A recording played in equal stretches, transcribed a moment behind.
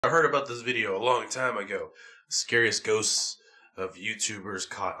I heard about this video a long time ago. The scariest ghosts of YouTubers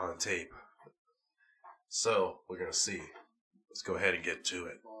caught on tape. So, we're gonna see. Let's go ahead and get to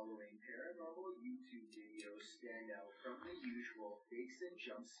it. Following paranormal YouTube videos stand out from the usual fakes and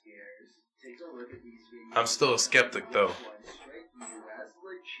jump scares. Take a look at these videos. I'm still a skeptic though. Which one strike you as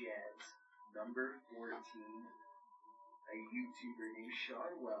legit? Number 14. A YouTuber named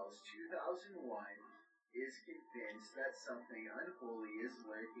Sean Wells, 2001, is convinced that something unholy is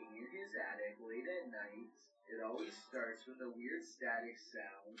lurking in his attic late at night. It always starts with a weird static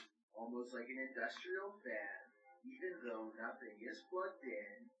sound, almost like an industrial fan, even though nothing is plugged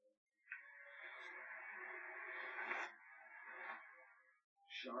in.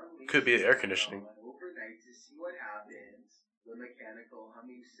 Sean Could be air conditioning. Overnight to see what happens. The mechanical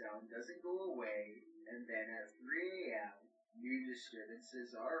humming sound doesn't go away, and then at 3 a.m., new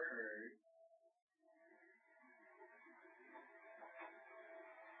disturbances are heard.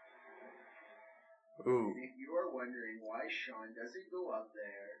 Ooh. And if you are wondering why Sean doesn't go up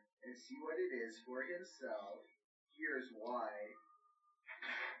there and see what it is for himself, here's why.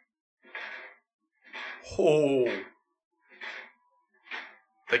 Oh.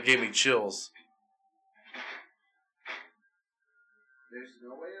 That gave me chills. There's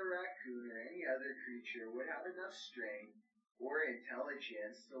no way a raccoon or any other creature would have enough strength or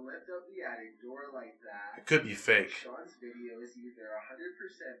intelligence to lift up the attic door like that. It could be fake. Sean's video is either 100%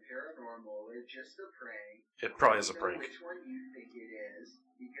 paranormal or just a prank. It probably is a prank. Which one you think it is?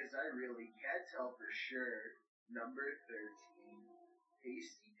 Because I really can't tell for sure. Number 13.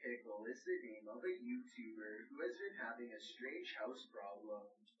 Tasty Pickle is the name of a YouTuber who has been having a strange house problem.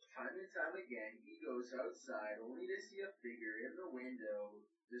 Time and time again, he goes outside only to see a figure in the window.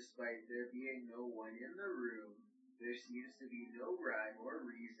 Despite there being no one in the room, there seems to be no rhyme or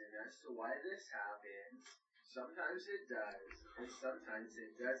reason as to why this happens. Sometimes it does, and sometimes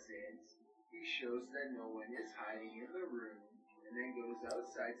it doesn't. He shows that no one is hiding in the room, and then goes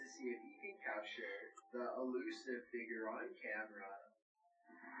outside to see if he can capture the elusive figure on camera.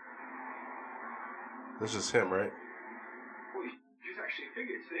 This is him, right? Well, you actually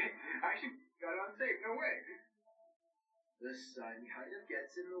figured today. I actually got it on tape. No way. The sun kind of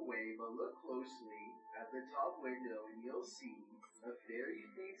gets in the way, but look closely at the top window and you'll see a very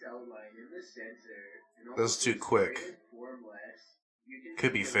faint outline in the center. This is too quick. Formless. You can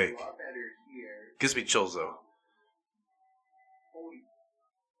Could be see fake. a lot better here. Gives me chills though. Holy.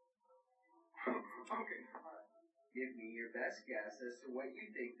 Okay. Give me your best guess as to what you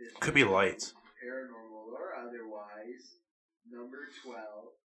think this Could be light. Paranormal or otherwise. Number 12.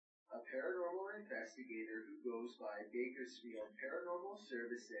 A paranormal investigator who goes by Bakersfield Paranormal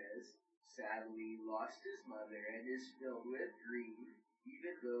Services sadly lost his mother and is filled with grief.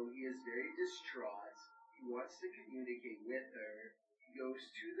 Even though he is very distraught, he wants to communicate with her. He goes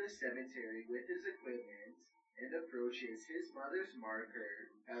to the cemetery with his equipment and approaches his mother's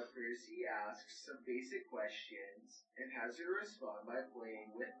marker. At first he asks some basic questions and has her respond by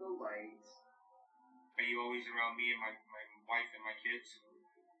playing with the lights. Are you always around me and my wife and my kids?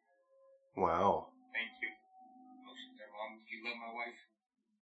 Wow. Thank you. Mom, do you love my wife?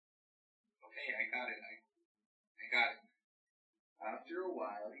 Okay, I got it. I got it. After a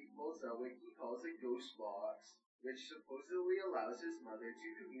while, he pulls out what he calls a ghost box, which supposedly allows his mother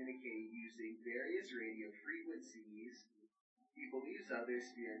to communicate using various radio frequencies. He believes other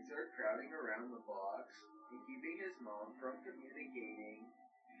spirits are crowding around the box and keeping his mom from communicating.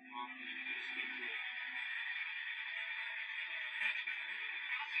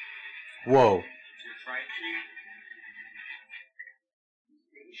 Whoa. You're trying to? He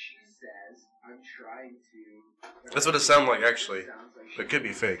thinks she says, "I'm trying to." That's what it sounds like actually. But it could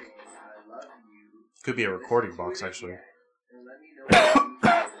be fake. I love you. Could be a recording box actually. And let me know what you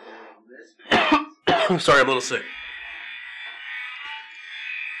think of this point. Sorry, I'm a little sick.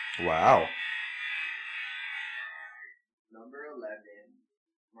 Wow. Number 11.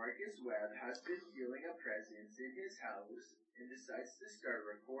 Marcus Webb has been feeling a presence in his house and decides to start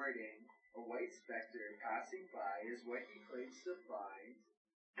recording. A white specter passing by is what he claims to find.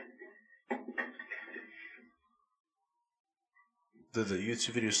 Did the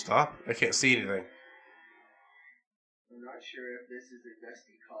YouTube video stop? I can't see anything. I'm not sure if this is a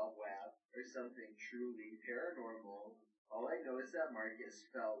dusty cobweb or something truly paranormal. All I know is that Marcus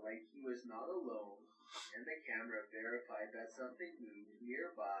felt like he was not alone, and the camera verified that something moved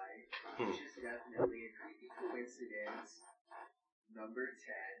nearby, which is definitely a creepy coincidence. Number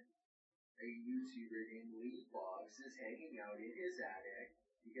 10. A YouTuber named Lee Fox is hanging out in his attic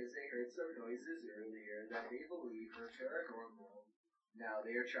because they heard some noises earlier that they believe are paranormal. Now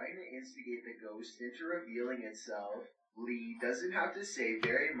they are trying to instigate the ghost into revealing itself Lee doesn't have to say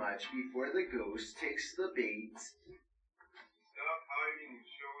very much before the ghost takes the bait. Stop hiding and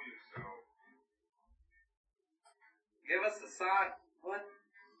show yourself. Give us a sign. What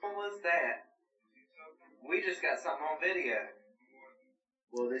was that? We just got something on video.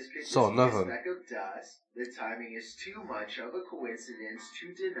 Well, this could just Saw be nothing. a speck of dust. The timing is too much of a coincidence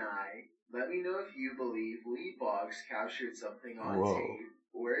to deny. Let me know if you believe Lee Boggs captured something on Whoa. tape,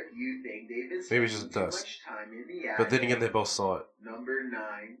 or if you think they've been Maybe spending just too dust. much time in the attic. But then again, they both saw it. Number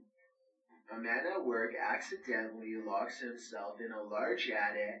 9. A man at work accidentally locks himself in a large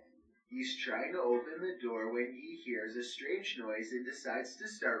attic. He's trying to open the door when he hears a strange noise and decides to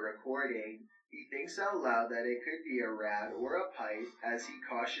start recording. He thinks out loud that it could be a rat or a pipe as he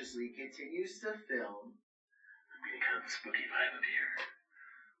cautiously continues to film. I'm getting kind of a spooky vibe up here.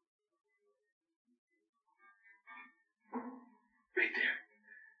 Right there.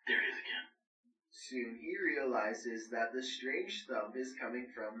 There it is again. Soon he realizes that the strange thump is coming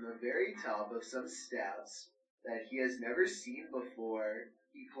from the very top of some steps that he has never seen before.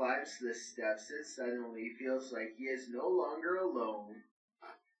 He climbs the steps and suddenly feels like he is no longer alone.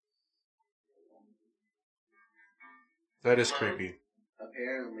 That is creepy.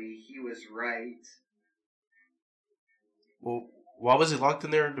 Apparently, he was right. Well, why was he locked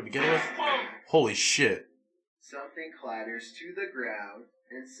in there to begin with? Holy shit. Something clatters to the ground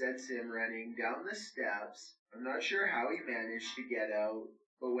and sends him running down the steps. I'm not sure how he managed to get out,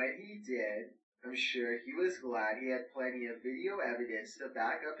 but when he did, I'm sure he was glad he had plenty of video evidence to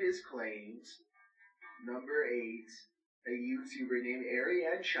back up his claims. Number 8. A YouTuber named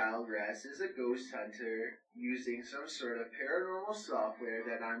Ariane Childress is a ghost hunter using some sort of paranormal software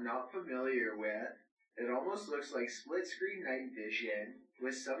that I'm not familiar with. It almost looks like split-screen night vision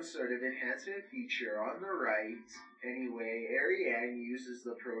with some sort of enhancement feature on the right. Anyway, Ariane uses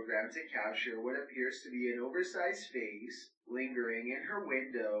the program to capture what appears to be an oversized face lingering in her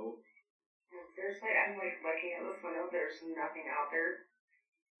window. Seriously, I'm looking at this window. There's nothing out there.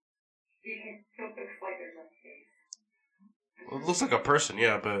 It looks like there's a face. Well, it looks like a person,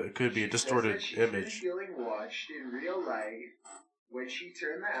 yeah, but it could be a distorted She's been image. feeling watched in real life. When she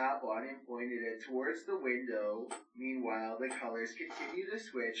turned the app on and pointed it towards the window, meanwhile the colors continue to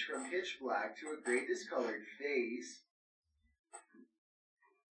switch from pitch black to a gray discolored face.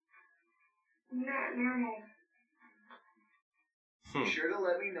 Not normal. Be sure to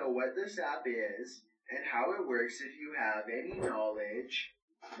let me know what this app is and how it works if you have any knowledge.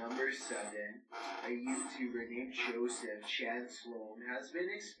 Number 7. A YouTuber named Joseph Chan Sloan has been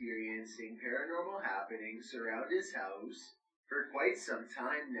experiencing paranormal happenings around his house for quite some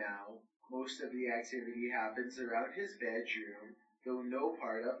time now. Most of the activity happens around his bedroom, though no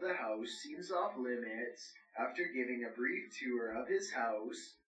part of the house seems off limits. After giving a brief tour of his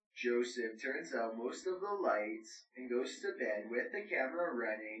house, Joseph turns out most of the lights and goes to bed with the camera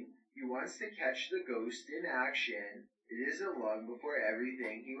running. He wants to catch the ghost in action. It isn't long before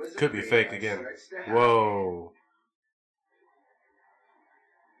everything he was Could be afraid fake of again. starts to happen. Whoa.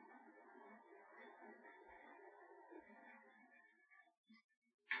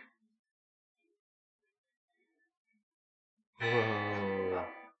 Whoa.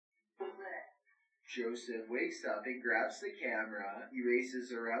 Joseph wakes up and grabs the camera. He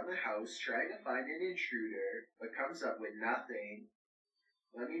races around the house trying to find an intruder, but comes up with nothing.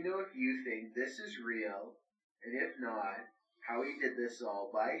 Let me know if you think this is real, and if not, how he did this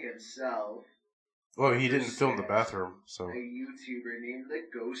all by himself. Well, he didn't film the bathroom, so. A YouTuber named the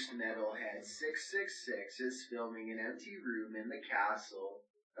Ghost Metalhead 666 is filming an empty room in the castle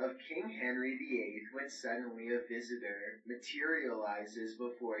of King Henry VIII when suddenly a visitor materializes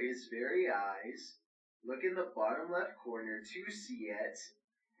before his very eyes. Look in the bottom left corner to see it.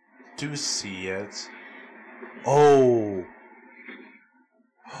 Do see it. Oh.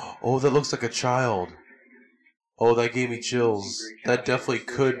 Oh, that looks like a child. Oh, that gave me chills. That definitely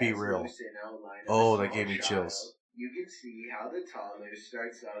could be real. Oh, that gave me chills. You can see how the toddler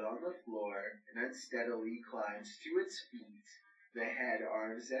starts out on the floor and unsteadily climbs to its feet. The head,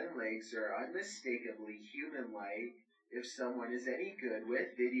 arms, and legs are unmistakably human-like. If someone is any good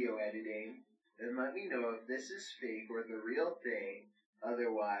with video editing, then let me know if this is fake or the real thing.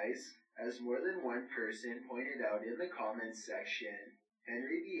 Otherwise, as more than one person pointed out in the comments section,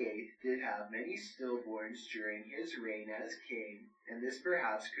 Henry VIII did have many stillborns during his reign as king, and this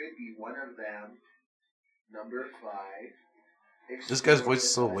perhaps could be one of them. Number 5. This guy's voice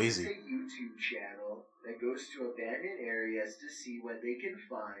is so Explore lazy. is a YouTube channel that goes to abandoned areas to see what they can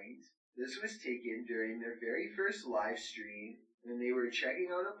find. This was taken during their very first live stream when they were checking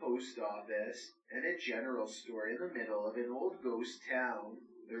out a post office and a general store in the middle of an old ghost town.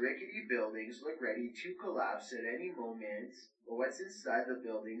 The rickety buildings look ready to collapse at any moment, but what's inside the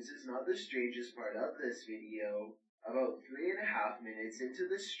buildings is not the strangest part of this video. About 3.5 minutes into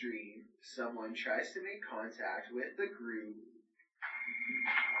the stream, someone tries to make contact with the group.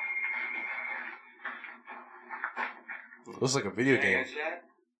 Looks like a video Can I game. answer that?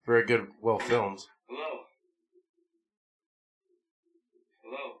 Very good, well filmed. Hello?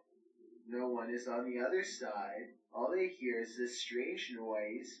 Hello? No one is on the other side. All they hear is this strange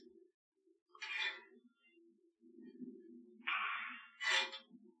noise.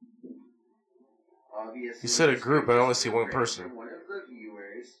 Obviously, You said a this group, but I only see one is person. from one of the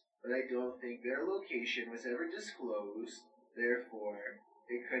viewers, but I don't think their location was ever disclosed. Therefore,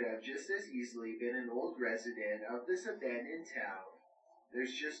 it could have just as easily been an old resident of this abandoned town.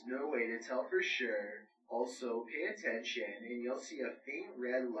 There's just no way to tell for sure. Also, pay attention, and you'll see a faint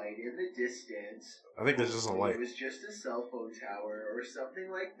red light in the distance. I think there's just a light. It was just a cell phone tower or something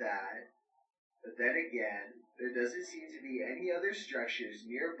like that. But then again, there doesn't seem to be any other structures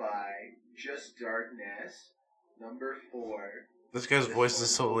nearby, just darkness. Number 4. This guy's voice is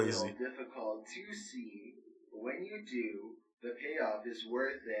so one's a lazy. little difficult to see, but when you do, the payoff is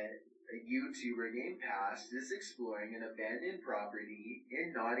worth it. A YouTuber named Past is exploring an abandoned property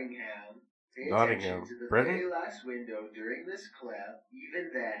in Nottingham. Pay Nottingham. attention to the Britain? very last window during this clip.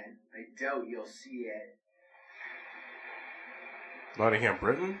 Even then, I doubt you'll see it. Nottingham,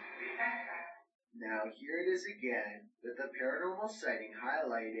 Britain? Now here it is again, with the paranormal sighting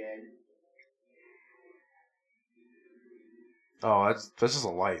highlighted. Oh, that's just a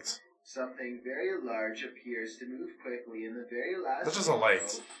light. Something very large appears to move quickly in the very last That's just a window.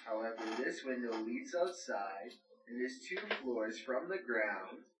 light. However, this window leads outside and is 2 floors from the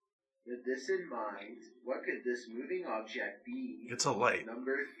ground. With this in mind, what could this moving object be? It's a light.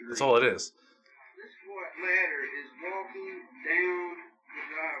 Number 3. That's all it is. This ladder is walking down the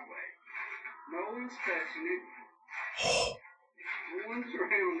driveway. No one's touching it. No one's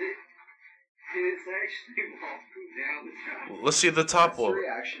around it. And it's actually walking down the driveway. Let's see the top That's the one.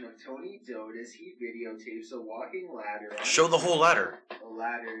 reaction of Tony Doe as he videotapes a walking ladder. On Show the his whole phone. ladder. The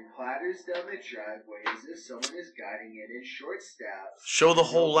ladder clatters down the driveway as if someone is guiding it in short steps. Show the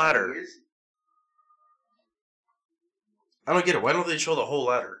whole Nobody ladder. is- I don't get it. Why don't they show the whole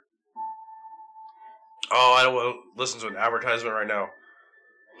ladder? Oh, I don't want to listen to an advertisement right now.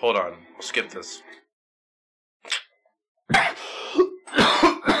 Hold on. I'll skip this.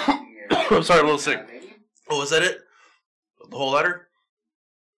 I'm sorry, I'm a little sick. Oh, was that it? The whole ladder?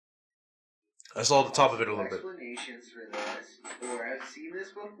 I saw the top of it a little bit. Explanations for this, or have seen this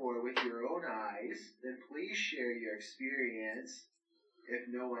before with your own eyes, then please share your experience. If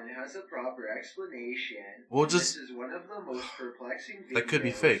no one has a proper explanation, Well, this is one of the most perplexing videos That could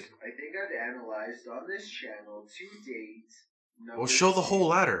be fake. I think I've analyzed on this channel to date. Well, show the whole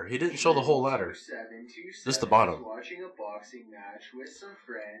ladder. He didn't show the whole ladder. 2727 Just the bottom. is watching a boxing match with some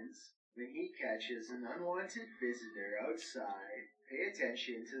friends when he catches an unwanted visitor outside. Pay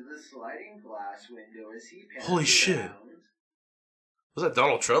attention to the sliding glass window as he pans Holy shit. around. Was that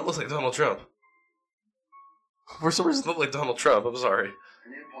Donald Trump? Looks like Donald Trump. For some reason, it looked like Donald Trump. I'm sorry.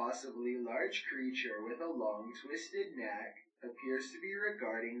 An impossibly large creature with a long, twisted neck appears to be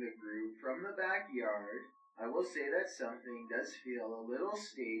regarding the group from the backyard. I will say that something does feel a little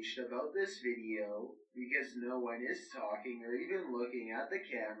staged about this video because no one is talking or even looking at the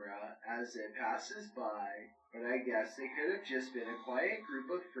camera as it passes by, but I guess it could have just been a quiet group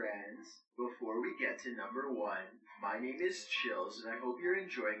of friends. Before we get to number 1, my name is Chills and I hope you're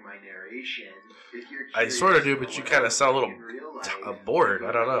enjoying my narration. If you're I curious sort of do, to but know you what kind I of sound a look little like in real life, bored. go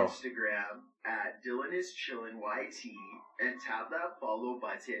I don't to know. Instagram at DylanIsChillinYT and tap that follow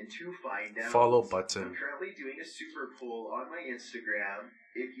button to find out. Follow I'm button. currently doing a super poll on my Instagram.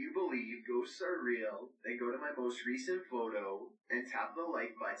 If you believe ghosts are real, then go to my most recent photo and tap the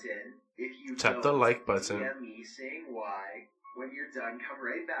like button. If you Tap the don't, like button. DM me saying why. When you're done, come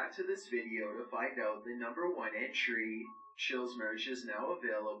right back to this video to find out the number 1 entry. Chills merch is now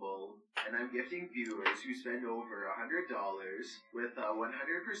available, and I'm gifting viewers who spend over $100 with a 100%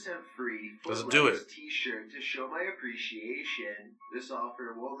 free Let's do it. t-shirt to show my appreciation. This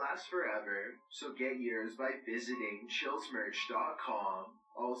offer won't last forever, so get yours by visiting chillsmerch.com.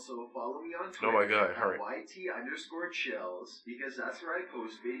 Also, follow me on Twitter Oh my God, at hurry. YT_chills, because that's where I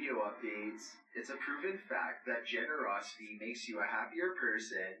post video updates. It's a proven fact that generosity makes you a happier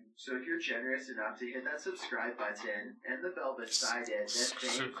person. So if you're generous enough to hit that subscribe button and the bell beside it, then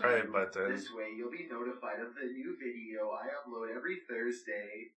thank Subscribe you. button. This way you'll be notified of the new video I upload every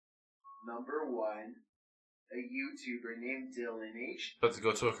Thursday. Number 1. A YouTuber named Dylan H. About to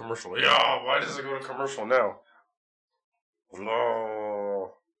go to a commercial. Yeah, why does it go to commercial now?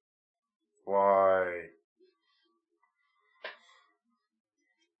 No. Why?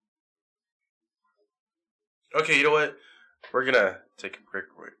 Okay, you know what? We're gonna take a break.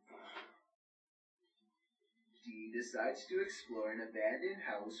 Dee decides to explore an abandoned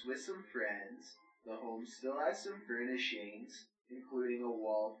house with some friends. The home still has some furnishings, including a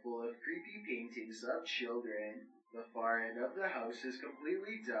wall full of creepy paintings of children. The far end of the house is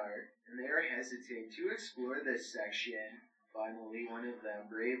completely dark, and they are hesitant to explore this section. Finally, one of them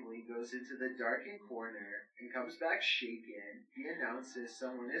bravely goes into the darkened corner and comes back shaken. He announces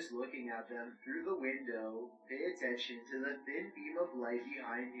someone is looking at them through the window. Pay attention to the thin beam of light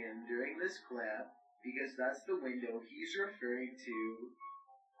behind him during this clip, because that's the window he's referring to.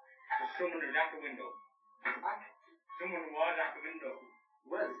 Someone is at the window. Someone was at the window.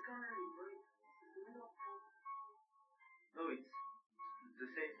 What? No, it's the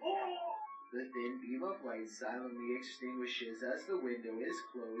same. Oh! The thin beam of light silently extinguishes as the window is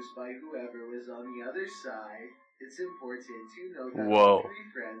closed by whoever was on the other side. It's important to note that all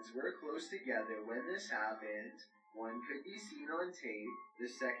three friends were close together when this happened. One could be seen on tape, the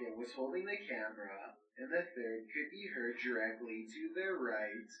second was holding the camera, and the third could be heard directly to their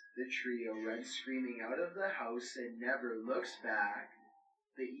right. The trio runs screaming out of the house and never looks back.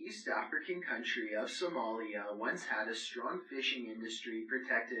 The East African country of Somalia once had a strong fishing industry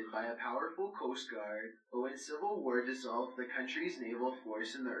protected by a powerful coast guard, but when civil war dissolved the country's naval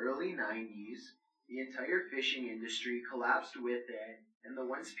force in the early 90s, the entire fishing industry collapsed with it, and the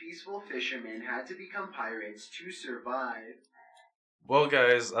once peaceful fishermen had to become pirates to survive. Well,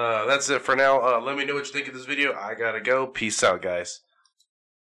 guys, that's it for now. Let me know what you think of this video. I gotta go. Peace out, guys.